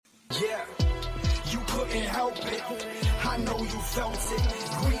help it. I know you felt it.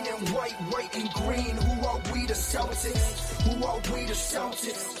 Green and white, white and green. Who are we, the Celtics? Who are we, the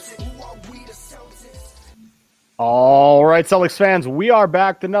Celtics? Who are we, the Celtics? All right, Celtics fans, we are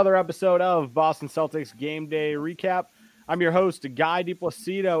back to another episode of Boston Celtics Game Day Recap. I'm your host, Guy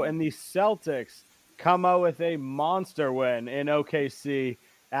DiPlacido, and the Celtics come out with a monster win in OKC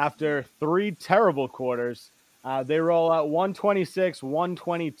after 3 terrible quarters. They roll out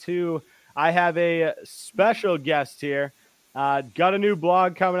 126-122. I have a special guest here. Got a new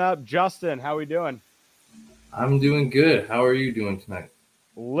blog coming up. Justin, how we doing? I'm doing good. How are you doing tonight?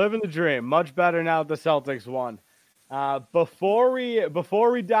 Living the dream. Much better now that the Celtics won. Before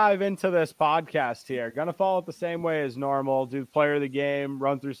we dive into this podcast here, gonna follow it the same way as normal. Do player of the game,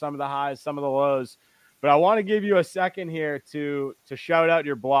 run through some of the highs, some of the lows. But I want to give you a second here to shout out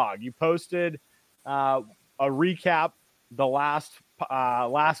your blog. You posted a recap the last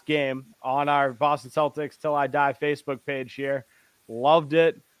game on our Boston Celtics Till I Die Facebook page here. Loved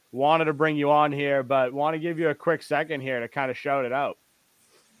it. Wanted to bring you on here, but want to give you a quick second here to kind of shout it out.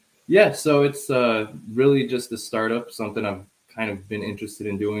 Yeah, so it's really just a startup, something I've kind of been interested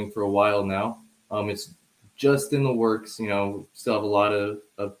in doing for a while now. It's just in the works, still have a lot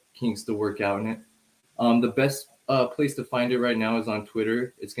of kinks to work out in it. The best place to find it right now is on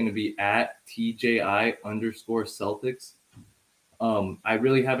Twitter. It's going to be at TJI_Celtics. I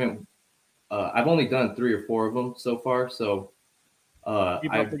really haven't, I've only done 3 or 4 of them so far. So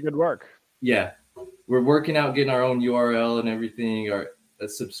keep up the good work. Yeah, we're working out getting our own URL and everything, a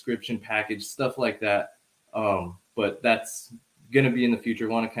subscription package, stuff like that. But that's going to be in the future.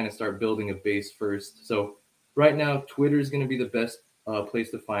 Want to kind of start building a base first. So right now, Twitter is going to be the best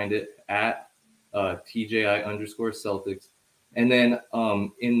place to find it at TJI_Celtics. And then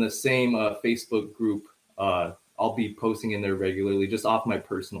in the same Facebook group, I'll be posting in there regularly, just off my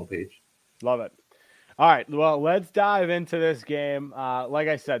personal page. Love it. All right, well, let's dive into this game. Like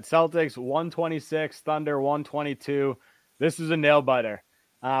I said, Celtics 126, Thunder 122. This is a nail biter.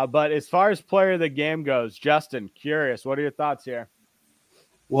 But as far as player of the game goes, Justin, curious, what are your thoughts here?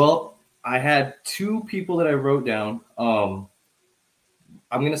 Well, I had 2 people that I wrote down.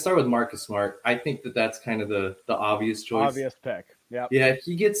 I'm going to start with Marcus Smart. I think that's kind of the obvious choice. Obvious pick. Yep. Yeah,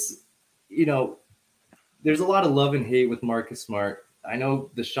 he gets, there's a lot of love and hate with Marcus Smart. I know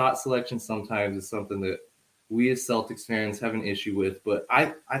the shot selection sometimes is something that we as Celtics fans have an issue with, but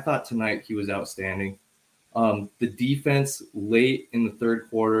I thought tonight he was outstanding. The defense late in the third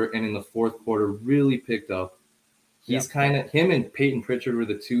quarter and in the fourth quarter really picked up. He's kind of, him and Peyton Pritchard were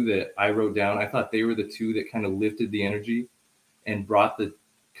the 2 that I wrote down. I thought they were the 2 that kind of lifted the energy and brought them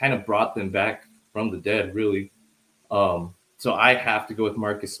back from the dead, really. So I have to go with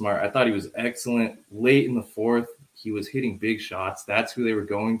Marcus Smart. I thought he was excellent. Late in the fourth, he was hitting big shots. That's who they were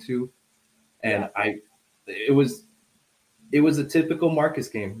going to. And it was a typical Marcus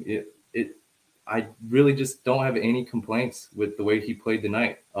game. I really just don't have any complaints with the way he played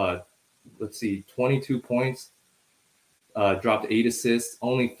tonight. Let's see, 22 points, dropped 8 assists,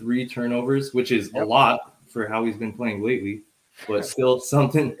 only 3 turnovers, which is a lot for how he's been playing lately, but still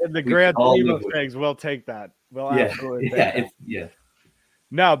something. In the grand scheme of things, we'll take that. We'll absolutely take that.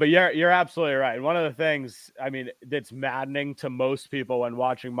 No, but you're absolutely right. One of the things, that's maddening to most people when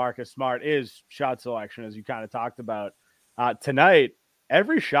watching Marcus Smart is shot selection, as you kind of talked about. Tonight,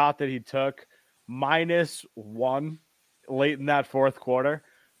 every shot that he took, -1 late in that fourth quarter,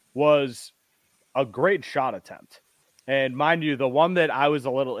 was a great shot attempt. And mind you, the one that I was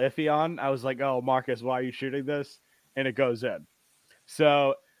a little iffy on, I was like, oh, Marcus, why are you shooting this? And it goes in.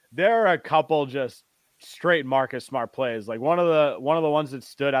 So there are a couple just straight Marcus Smart plays. Like one of the ones that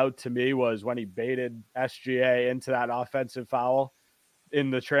stood out to me was when he baited SGA into that offensive foul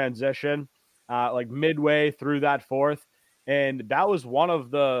in the transition, like midway through that fourth. And that was one of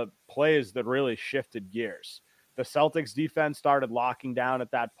the plays that really shifted gears. The Celtics defense started locking down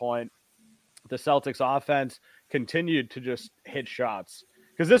at that point. The Celtics offense continued to just hit shots,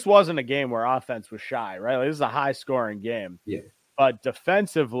 because this wasn't a game where offense was shy, right? Like, this is a high scoring game. Yeah. But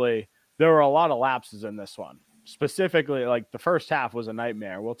defensively, there were a lot of lapses in this one. Specifically, like the first half was a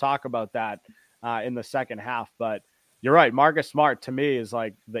nightmare. We'll talk about that in the second half. But you're right. Marcus Smart, to me, is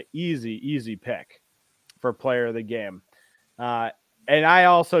like the easy pick for player of the game. And I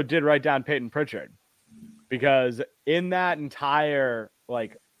also did write down Peyton Pritchard, because in that entire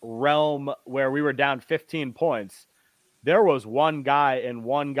realm where we were down 15 points, there was one guy and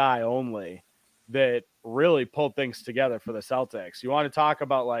one guy only that really pulled things together for the Celtics. You want to talk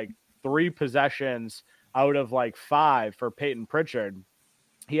about 3 possessions out of 5 for Peyton Pritchard.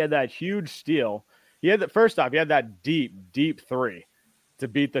 He had that huge steal. First off, he had that deep 3 to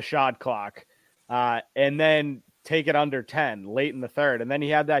beat the shot clock. and then take it under 10 late in the third. And then he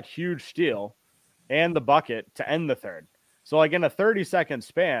had that huge steal and the bucket to end the third. So like in a 30-second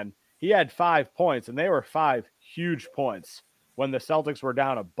span, he had 5 points, and they were 5 huge points when the Celtics were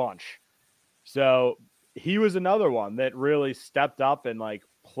down a bunch. So he was another one that really stepped up and like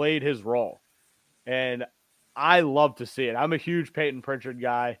played his role. And I love to see it. I'm a huge Peyton Pritchard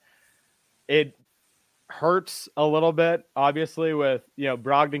guy. It hurts a little bit, obviously, with,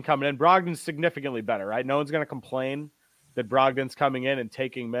 Brogdon coming in. Brogdon's significantly better, right? No one's going to complain that Brogdon's coming in and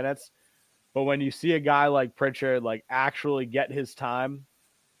taking minutes. But when you see a guy like Pritchard, like, actually get his time,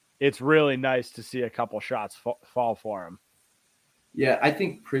 it's really nice to see a couple shots fall for him. Yeah, I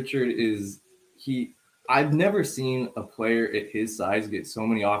think Pritchard I've never seen a player at his size get so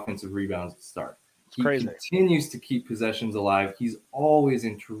many offensive rebounds to start. He crazy. Continues to keep possessions alive. He's always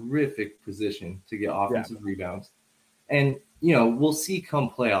in terrific position to get offensive rebounds. And, we'll see come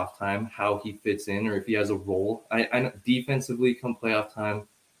playoff time how he fits in or if he has a role. I know defensively come playoff time,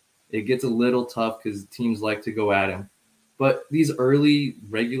 it gets a little tough because teams like to go at him. But these early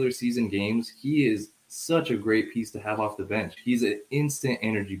regular season games, he is such a great piece to have off the bench. He's an instant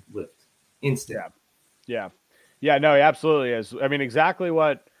energy lift. Instant. Yeah, no, he absolutely is. I mean, exactly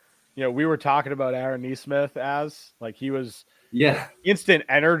what, we were talking about Aaron Nesmith as. Like, he was instant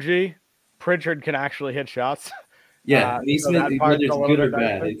energy. Pritchard can actually hit shots. Yeah, Nesmith, whether it's good or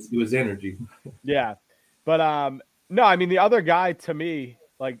bad, it was energy. Yeah. But, no, I mean, the other guy to me,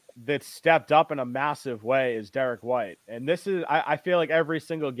 like, that stepped up in a massive way is Derek White. And this is, I feel like every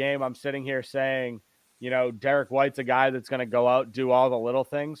single game I'm sitting here saying, Derek White's a guy that's going to go out, do all the little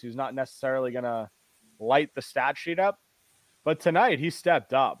things. He's not necessarily going to light the stat sheet up. But tonight he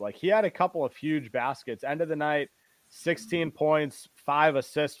stepped up. Like, he had a couple of huge baskets. End of the night, 16 points, 5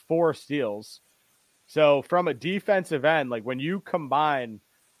 assists, 4 steals. So from a defensive end, like, when you combine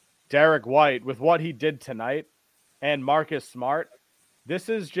Derek White with what he did tonight and Marcus Smart, this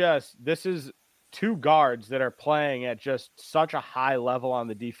is 2 guards that are playing at just such a high level on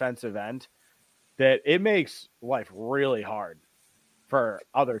the defensive end that it makes life really hard for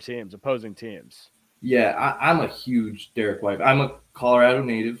other teams, opposing teams. Yeah, I'm a huge Derek White. I'm a Colorado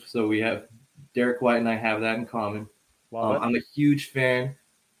native, so we have Derek White and I have that in common. I'm a huge fan.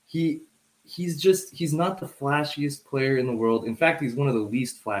 He's not the flashiest player in the world. In fact, he's one of the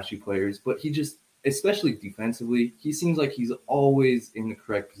least flashy players, but he just, especially defensively, he seems like he's always in the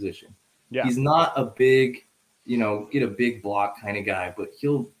correct position. Yeah. He's not a big, get a big block kind of guy, but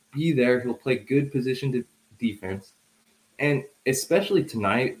he'll be there. He'll play good position to defense. And especially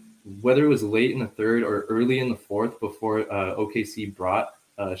tonight, whether it was late in the third or early in the fourth before OKC brought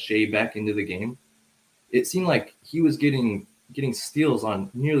Shea back into the game, it seemed like he was getting steals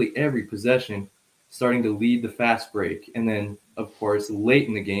on nearly every possession, starting to lead the fast break. And then, of course, late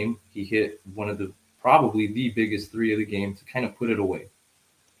in the game, he hit one of probably the biggest 3 of the game to kind of put it away.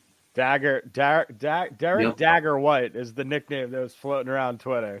 Derek Dagger White is the nickname that was floating around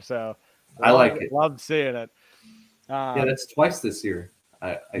Twitter. So I like it. Loved seeing it. That's twice this year.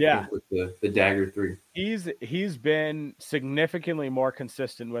 I think with the Dagger 3. He's been significantly more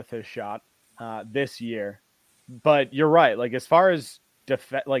consistent with his shot this year. But you're right. Like, as far as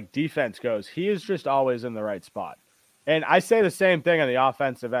defense goes, he is just always in the right spot. And I say the same thing on the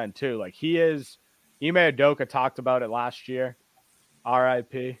offensive end too. Like, he is. Ime Udoka talked about it last year.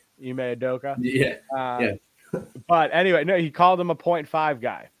 R.I.P. Ime Udoka. Yeah. But anyway, no, he called him a 0.5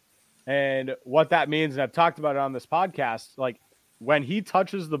 guy. And what that means, and I've talked about it on this podcast, like, when he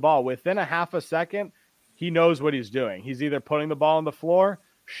touches the ball within a half a second, he knows what he's doing. He's either putting the ball on the floor,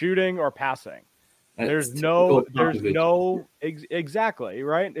 shooting, or passing. Exactly,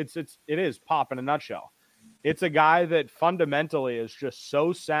 right? It is Pop in a nutshell. It's a guy that fundamentally is just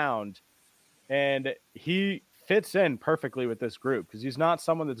so sound, and he fits in perfectly with this group because he's not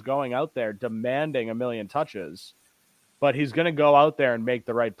someone that's going out there demanding a million touches, but he's going to go out there and make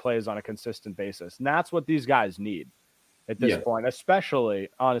the right plays on a consistent basis. And that's what these guys need at this point, especially,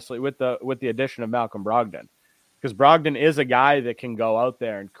 honestly, with the addition of Malcolm Brogdon, because Brogdon is a guy that can go out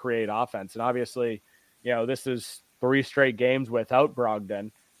there and create offense. And obviously, this is 3 straight games without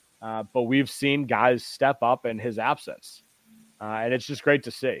Brogdon, but we've seen guys step up in his absence, and it's just great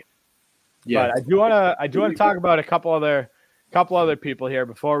to see. Yeah, but I do want to talk about a couple other people here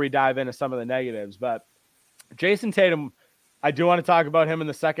before we dive into some of the negatives. But Jason Tatum, I do want to talk about him in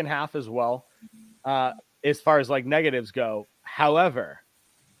the second half as well, as far as like negatives go. However,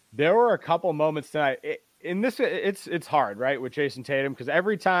 there were a couple moments tonight. It's hard, right, with Jason Tatum, because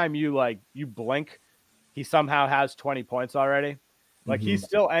every time you blink, he somehow has 20 points already. Like, he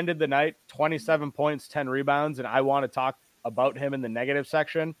still ended the night 27 points, 10 rebounds, and I want to talk about him in the negative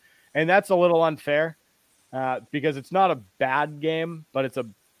section. And that's a little unfair because it's not a bad game, but it's a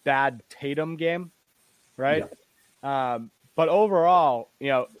bad Tatum game, right? Yeah. But overall,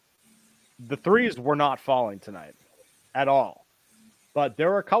 the threes were not falling tonight at all. But there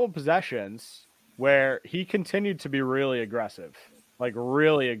were a couple possessions where he continued to be really aggressive,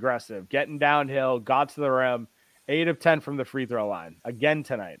 getting downhill, got to the rim, 8 of 10 from the free throw line again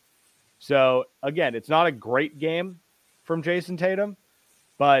tonight. So, again, it's not a great game from Jason Tatum,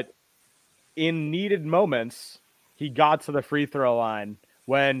 but in needed moments, he got to the free throw line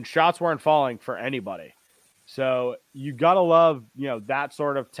when shots weren't falling for anybody. So you got to love, that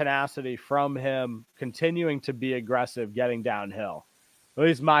sort of tenacity from him, continuing to be aggressive, getting downhill. At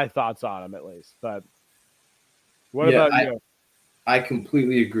least my thoughts on him, at least. But what about you? I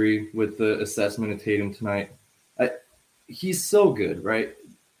completely agree with the assessment of Tatum tonight. He's so good, right?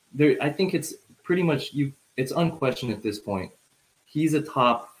 I think it's pretty much it's unquestioned at this point. He's a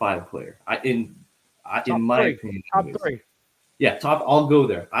top 5 player. In my opinion. Top 3. Yeah, I'll go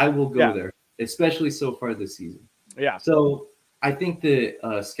there. I will go there, especially so far this season. Yeah. So I think that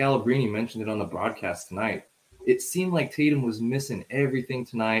Scalabrine mentioned it on the broadcast tonight. It seemed like Tatum was missing everything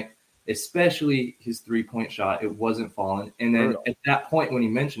tonight, especially his 3-point shot. It wasn't falling. And then at that point when he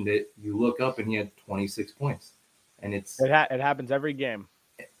mentioned it, you look up and he had 26 points. And it happens every game.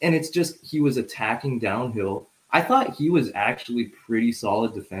 And it's just he was attacking downhill. I thought he was actually pretty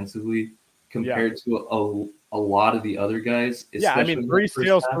solid defensively compared to a lot of the other guys. Yeah, I mean, 3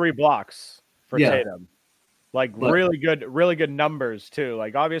 steals, 3 blocks for Tatum. Really good numbers too.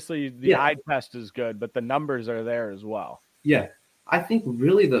 Like, obviously the eye test is good, but the numbers are there as well. Yeah. I think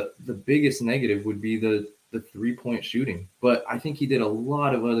really the biggest negative would be the 3-point shooting. But I think he did a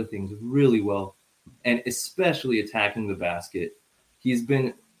lot of other things really well, and especially attacking the basket.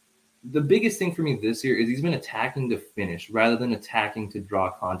 The biggest thing for me this year is he's been attacking to finish rather than attacking to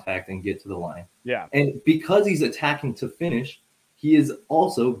draw contact and get to the line. Yeah. And because he's attacking to finish, he is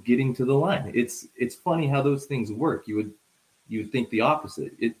also getting to the line. It's funny how those things work. You would think the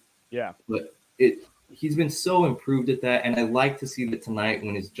opposite. But he's been so improved at that, and I like to see that tonight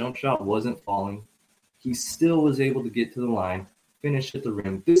when his jump shot wasn't falling, he still was able to get to the line, finish at the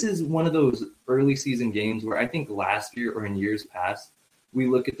rim. This is one of those early season games where I think last year or in years past, we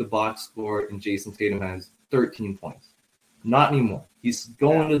look at the box score and Jason Tatum has 13 points. Not anymore. He's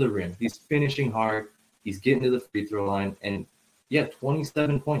going to the rim. He's finishing hard. He's getting to the free throw line, and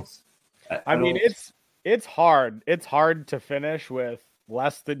 27 points. I mean, it's hard. It's hard to finish with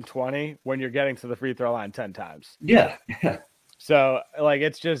less than 20 when you're getting to the free throw line 10 times. Yeah. So,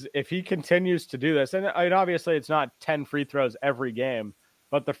 it's just, if he continues to do this, and obviously it's not 10 free throws every game,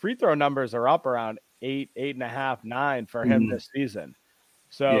 but the free throw numbers are up around 8.5, 9 for him this season.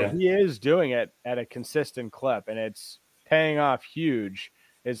 So he is doing it at a consistent clip, and it's paying off huge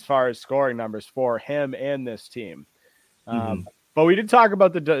as far as scoring numbers for him and this team. But we did talk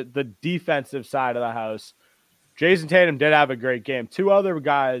about the defensive side of the house. Jason Tatum did have a great game. 2 other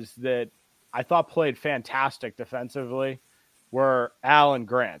guys that I thought played fantastic defensively were Al and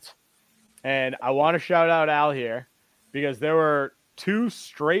Grant. And I want to shout out Al here because there were 2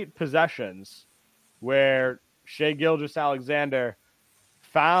 straight possessions where Shai Gilgeous-Alexander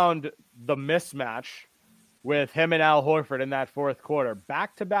found the mismatch with him and Al Horford in that fourth quarter.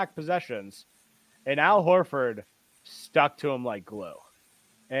 Back-to-back possessions. And Al Horford stuck to him like glue.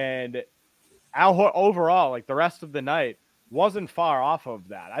 And overall, the rest of the night, wasn't far off of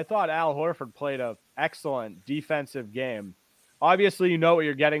that. I thought Al Horford played an excellent defensive game. Obviously, you know what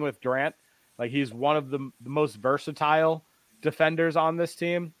you're getting with Grant. He's one of the most versatile defenders on this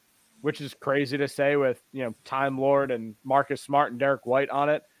team, which is crazy to say with, Time Lord and Marcus Smart and Derek White on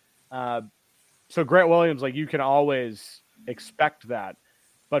it. So Grant Williams, you can always expect that.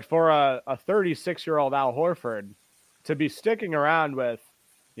 But for a 36-year-old Al Horford to be sticking around with,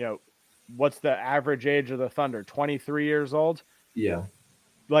 what's the average age of the Thunder? 23 years old? Yeah.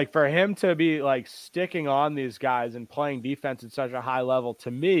 For him to be sticking on these guys and playing defense at such a high level,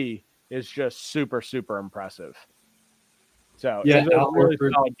 to me, is just super, super impressive. So it's a really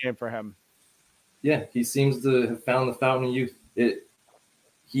solid game for him. Yeah, he seems to have found the fountain of youth.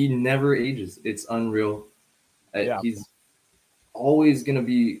 He never ages. It's unreal. He's always going to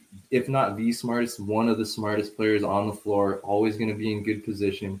be, if not the smartest, one of the smartest players on the floor, always going to be in good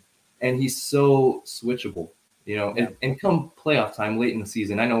position. And he's so switchable, and come playoff time late in the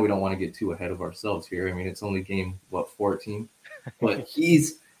season, I know we don't want to get too ahead of ourselves here. I mean, it's only game, 14? But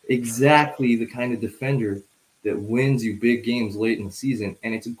he's exactly the kind of defender that wins you big games late in the season.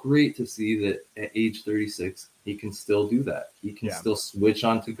 And it's great to see that at age 36, he can still do that. He can still switch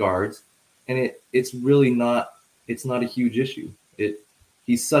onto guards. And it's really not a huge issue.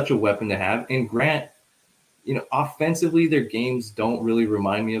 he's such a weapon to have. And Grant, offensively, their games don't really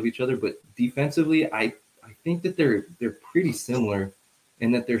remind me of each other, but defensively, I think that they're pretty similar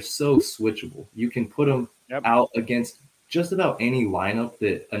in that they're so switchable. You can put them out against just about any lineup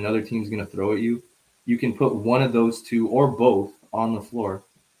that another team's going to throw at you. You can put one of those two or both on the floor,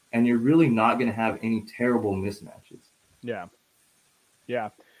 and you're really not going to have any terrible mismatches. Yeah. Yeah.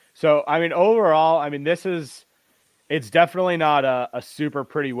 So, overall, it's definitely not a super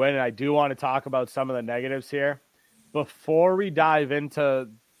pretty win. And I do want to talk about some of the negatives here. Before we dive into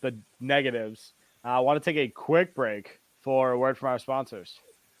the negatives, I want to take a quick break for a word from our sponsors.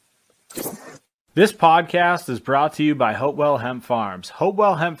 This podcast is brought to you by Hopewell Hemp Farms.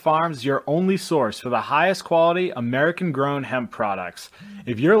 Hopewell Hemp Farms is your only source for the highest quality American-grown hemp products.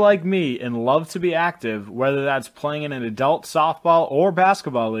 If you're like me and love to be active, whether that's playing in an adult softball or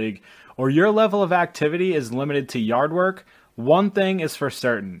basketball league, or your level of activity is limited to yard work, one thing is for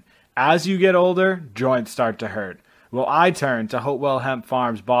certain. As you get older, joints start to hurt. Well, I turn to Hopewell Hemp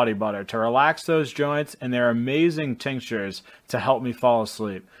Farms Body Butter to relax those joints and their amazing tinctures to help me fall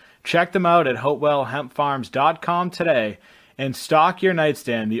asleep. Check them out at hopewellhempfarms.com today and stock your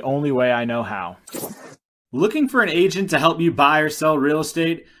nightstand the only way I know how. Looking for an agent to help you buy or sell real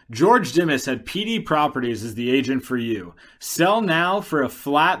estate? George Dimas at PD Properties is the agent for you. Sell now for a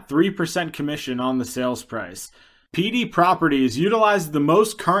flat 3% commission on the sales price. PD Properties utilizes the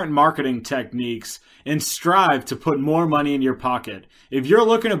most current marketing techniques and strive to put more money in your pocket. If you're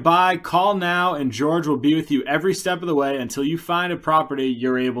looking to buy, call now and George will be with you every step of the way until you find a property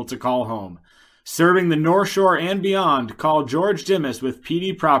you're able to call home. Serving the North Shore and beyond, call George Dimas with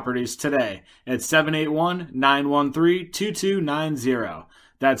PD Properties today at 781-913-2290.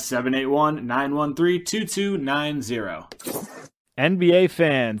 That's 781-913-2290. NBA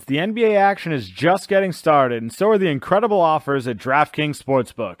fans, the NBA action is just getting started, and so are the incredible offers at DraftKings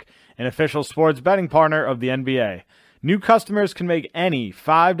Sportsbook, an official sports betting partner of the NBA. New customers can make any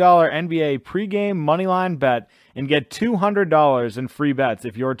 $5 NBA pregame moneyline bet and get $200 in free bets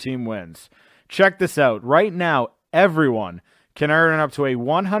if your team wins. Check this out. Right now, everyone can earn up to a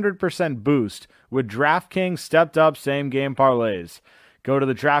 100% boost with DraftKings stepped-up same-game parlays. Go to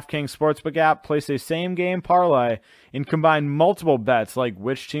the DraftKings Sportsbook app, place a same-game parlay, and combine multiple bets like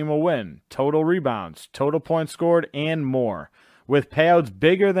which team will win, total rebounds, total points scored, and more. With payouts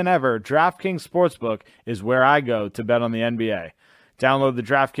bigger than ever, DraftKings Sportsbook is where I go to bet on the NBA. Download the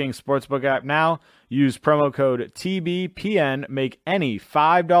DraftKings Sportsbook app now. Use promo code TBPN. Make any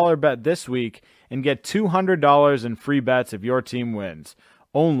 $5 bet this week and get $200 in free bets if your team wins.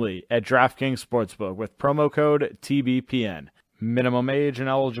 Only at DraftKings Sportsbook with promo code TBPN. Minimum age and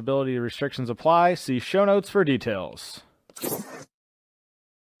eligibility restrictions apply. See show notes for details.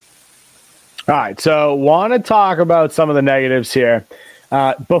 All right, so want to talk about some of the negatives here.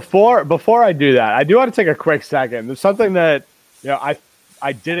 Before I do that, I do want to take a quick second. There's something that I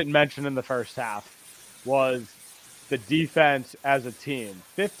didn't mention in the first half was the defense as a team.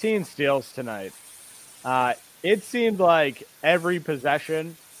 15 steals tonight. It seemed like every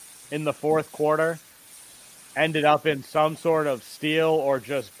possession in the fourth quarter ended up in some sort of steal or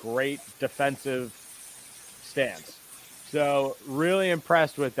just great defensive stance. So really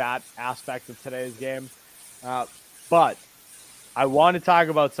impressed with that aspect of today's game. But I want to talk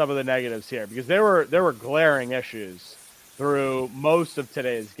about some of the negatives here because there were glaring issues through most of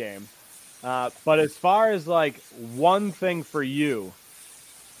today's game. But as far as one thing for you,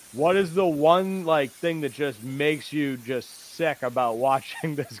 what is the one thing that just makes you just sick about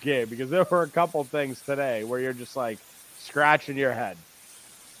watching this game? Because there were a couple things today where you're just scratching your head.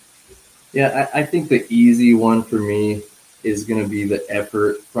 Yeah, I think the easy one for me is going to be the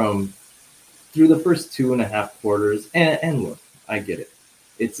effort through the first 2.5 quarters. And look, I get it.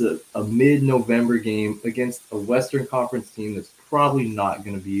 It's a mid-November game against a Western Conference team that's probably not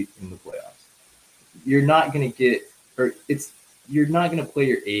going to be in the playoffs. You're not going to play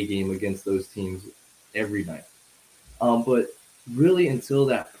your A game against those teams every night. But really until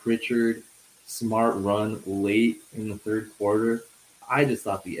that Pritchard Smart run late in the third quarter, I just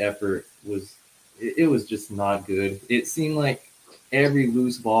thought the effort was just not good. It seemed like every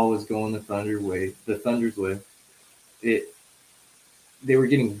loose ball was going the Thunder's way. They were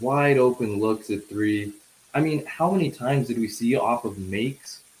getting wide open looks at three. I mean, how many times did we see off of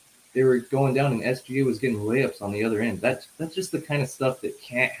makes? They were going down and SGA was getting layups on the other end. That's just the kind of stuff that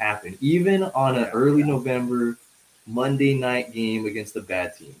can't happen. Even on an early November Monday night game against a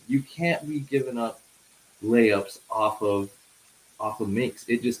bad team. You can't be giving up layups off of makes.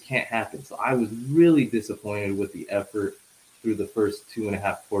 It just can't happen. So I was really disappointed with the effort through the first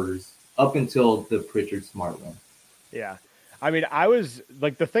 2.5 quarters up until the Pritchard Smart run. Yeah. I mean, I was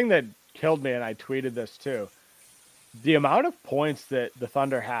like, the thing that killed me, and I tweeted this too, the amount of points that the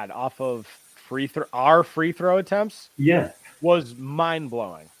Thunder had off of our free throw attempts was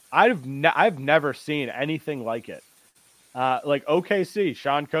mind-blowing. I've never seen anything like it. Like OKC,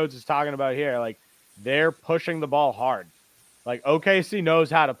 Sean Coates is talking about here, like they're pushing the ball hard. Like OKC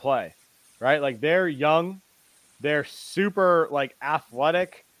knows how to play, right? Like they're young, they're super like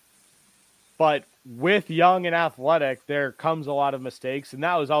athletic, but with young and athletic, there comes a lot of mistakes, and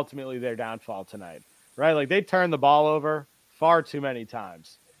that was ultimately their downfall tonight, right? Like they turned the ball over far too many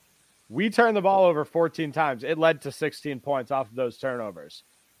times. We turned the ball over 14 times. It led to 16 points off of those turnovers.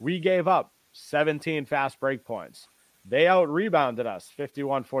 We gave up 17 fast break points. They out-rebounded us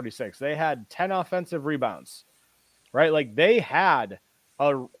 51-46. They had 10 offensive rebounds, right? Like they had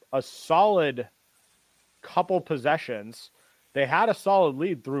a solid couple possessions. They had a solid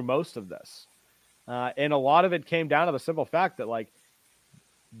lead through most of this. And a lot of it came down to the simple fact that like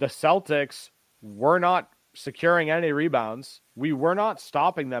the Celtics were not securing any rebounds. We were not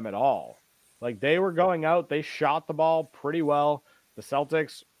stopping them at all. Like they were going out, they shot the ball pretty well. The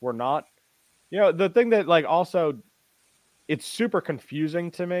Celtics were not. You know, the thing that like also it's super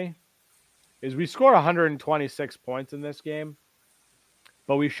confusing to me is we scored 126 points in this game,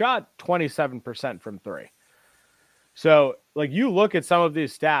 but we shot 27% from three. So like you look at some of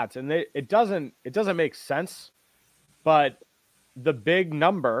these stats and it doesn't make sense, but the big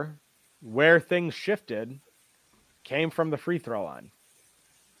number where things shifted came from the free throw line.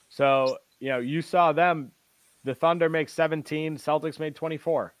 So, you know, you saw them, the Thunder make 17, Celtics made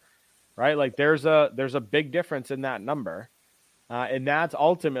 24, right? Like there's a big difference in that number. And that's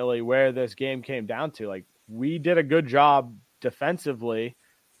ultimately where this game came down to. Like we did a good job defensively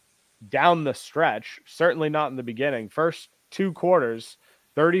down the stretch, certainly not in the beginning. First two quarters,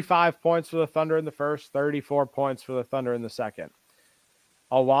 35 points for the Thunder in the first, 34 points for the Thunder in the second.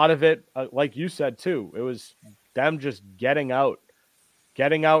 A lot of it, like you said too, it was them just getting out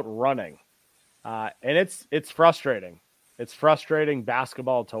running. And it's frustrating. It's frustrating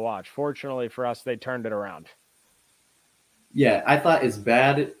basketball to watch. Fortunately for us, they turned it around. Yeah, I thought as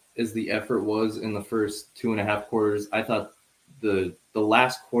bad as the effort was in the first 2.5 quarters, I thought the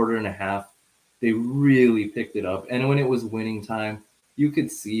last quarter and a half, they really picked it up. And when it was winning time, you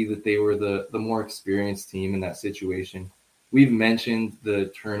could see that they were the more experienced team in that situation. We've mentioned the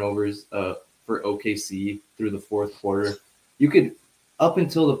turnovers for OKC through the fourth quarter. You could, up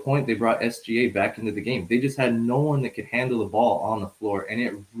until the point they brought SGA back into the game, they just had no one that could handle the ball on the floor, and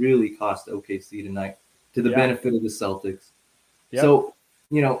it really cost OKC tonight to the benefit of the Celtics. Yep. So,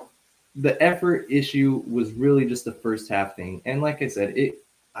 you know, the effort issue was really just the first half thing. And like I said,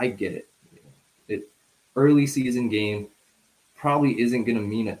 I get it. Early season game probably isn't going to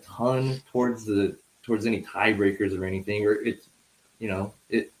mean a ton towards any tiebreakers or anything. Or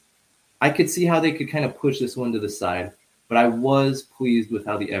I could see how they could kind of push this one to the side, but I was pleased with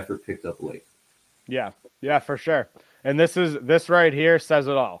how the effort picked up late. Yeah, for sure. And this right here says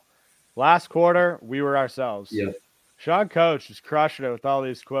it all. Last quarter, we were ourselves. Yeah. Sean Coates just crushing it with all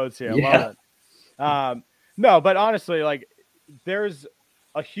these quotes here. I love it. No, but honestly, like there's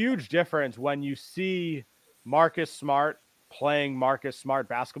a huge difference when you see Marcus Smart playing Marcus Smart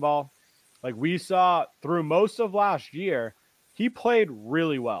basketball. Like we saw through most of last year, he played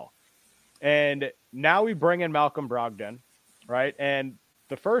really well. And now we bring in Malcolm Brogdon, right? And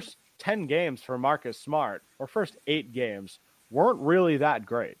the first 10 games for Marcus Smart, or first 8 games, weren't really that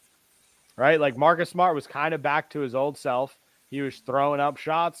great. Right? Like Marcus Smart was kind of back to his old self. He was throwing up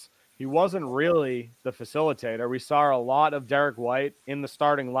shots. He wasn't really the facilitator. We saw a lot of Derek White in the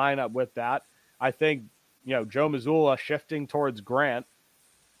starting lineup with that. I think, you know, Joe Mazzulla shifting towards Grant,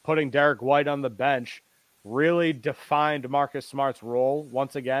 putting Derek White on the bench, really defined Marcus Smart's role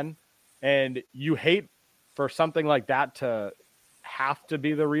once again. And you hate for something like that to have to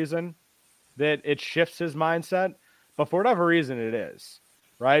be the reason that it shifts his mindset. But for whatever reason it is.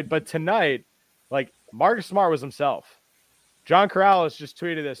 Right. But tonight, like Marcus Smart was himself. John Corrales just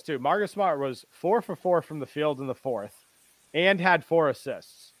tweeted this too. Marcus Smart was 4 for 4 from the field in the fourth and had 4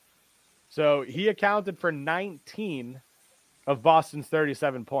 assists. So he accounted for 19 of Boston's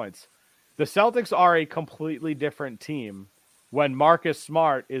 37 points. The Celtics are a completely different team when Marcus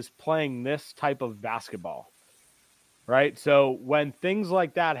Smart is playing this type of basketball. Right. So when things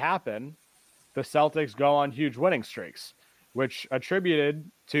like that happen, the Celtics go on huge winning streaks, which attributed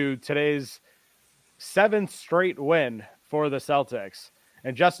to today's 7th straight win for the Celtics.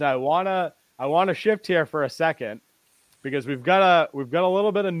 And Justin, I wanna shift here for a second because we've got a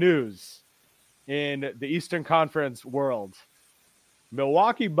little bit of news in the Eastern Conference world.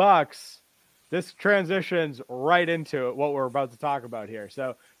 Milwaukee Bucks this transitions right into it, what we're about to talk about here.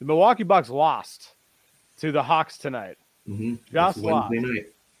 So the Milwaukee Bucks lost to the Hawks tonight. Mm-hmm. Just lost. Wednesday night.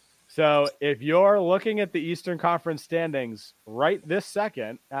 So if you're looking at the Eastern Conference standings right this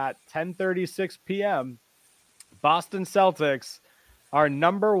second at 10:36 p.m., Boston Celtics are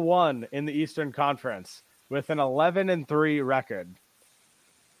number 1 in the Eastern Conference with an 11-3 record.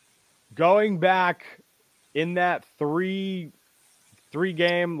 Going back in that three-game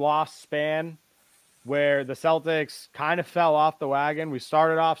loss span where the Celtics kind of fell off the wagon. We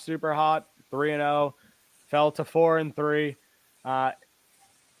started off super hot, 3-0, fell to 4-3.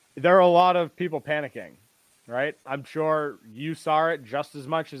 There are a lot of people panicking, right? I'm sure you saw it just as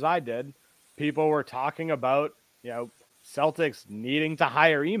much as I did. People were talking about, Celtics needing to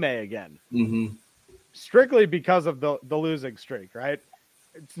hire Ime again. Mm-hmm. Strictly because of the losing streak, right?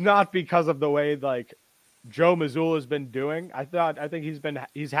 It's not because of the way like Joe Mazzulla has been doing. I think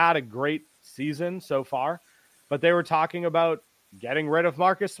he's had a great season so far, but they were talking about getting rid of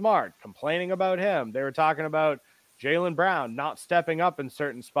Marcus Smart, complaining about him. They were talking about Jaylen Brown not stepping up in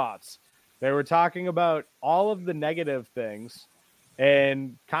certain spots. They were talking about all of the negative things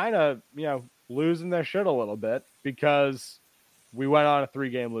and kind of, losing their shit a little bit because we went on a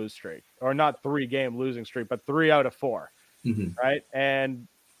 3-game lose streak, or not 3-game losing streak, but 3 out of 4. Mm-hmm. Right. And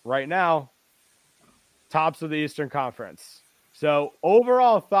right now, tops of the Eastern Conference. So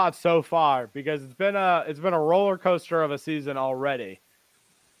overall thoughts so far, because it's been a roller coaster of a season already.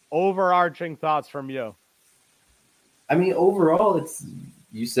 Overarching thoughts from you. I mean, overall,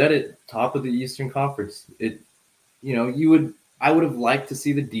 you said it, top of the Eastern Conference. I would have liked to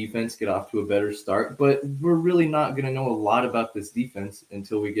see the defense get off to a better start, but we're really not going to know a lot about this defense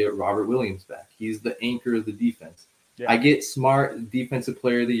until we get Robert Williams back. He's the anchor of the defense. Yeah. I get Smart, Defensive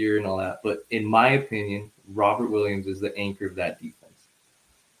Player of the Year and all that, but in my opinion, Robert Williams is the anchor of that defense.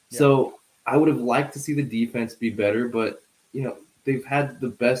 Yeah. So I would have liked to see the defense be better, but, they've had the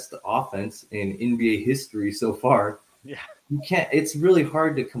best offense in NBA history so far. Yeah. It's really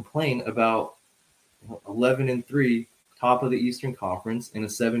hard to complain about 11-3, top of the Eastern Conference, in a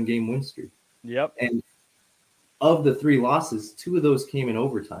 7-game win streak. Yep. And of the 3 losses, 2 of those came in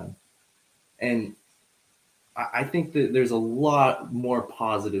overtime. And I think that there's a lot more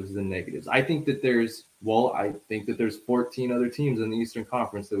positives than negatives. I think that there's 14 other teams in the Eastern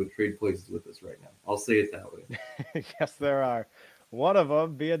Conference that would trade places with us right now. I'll say it that way. Yes, there are. One of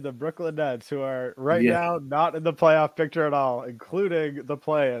them being the Brooklyn Nets, who are now not in the playoff picture at all, including the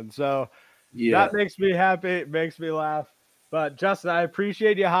play-in. So that makes me happy. It makes me laugh. But Justin, I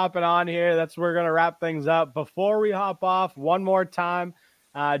appreciate you hopping on here. We're going to wrap things up. Before we hop off, one more time,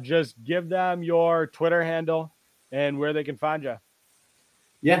 just give them your Twitter handle and where they can find you.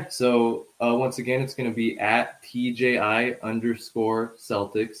 Yeah. So once again, it's going to be at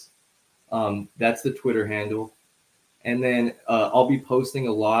TJI_Celtics. That's the Twitter handle. And then I'll be posting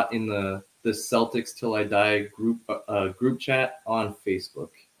a lot in the Celtics Till I Die group chat on Facebook.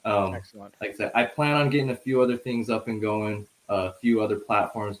 Excellent. Like I said, I plan on getting a few other things up and going, a few other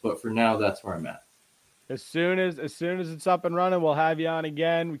platforms, but for now, that's where I'm at. As soon as it's up and running, we'll have you on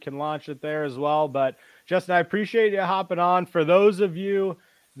again. We can launch it there as well. But Justin, I appreciate you hopping on. For those of you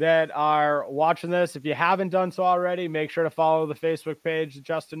that are watching this, if you haven't done so already, make sure to follow the Facebook page that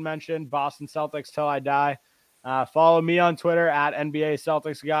Justin mentioned, Boston Celtics Till I Die. Follow me on Twitter at NBA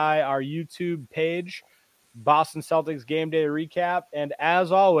Celtics Guy, our YouTube page, Boston Celtics Game Day Recap. And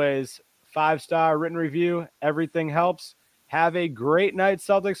as always, 5-star written review. Everything helps. Have a great night,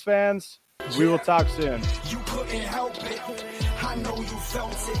 Celtics fans. We will talk soon. You couldn't help it. I know you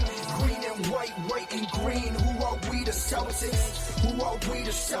felt it. Green and white and green. Who are we, the Celtics? Who are we,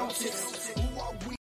 the Celtics?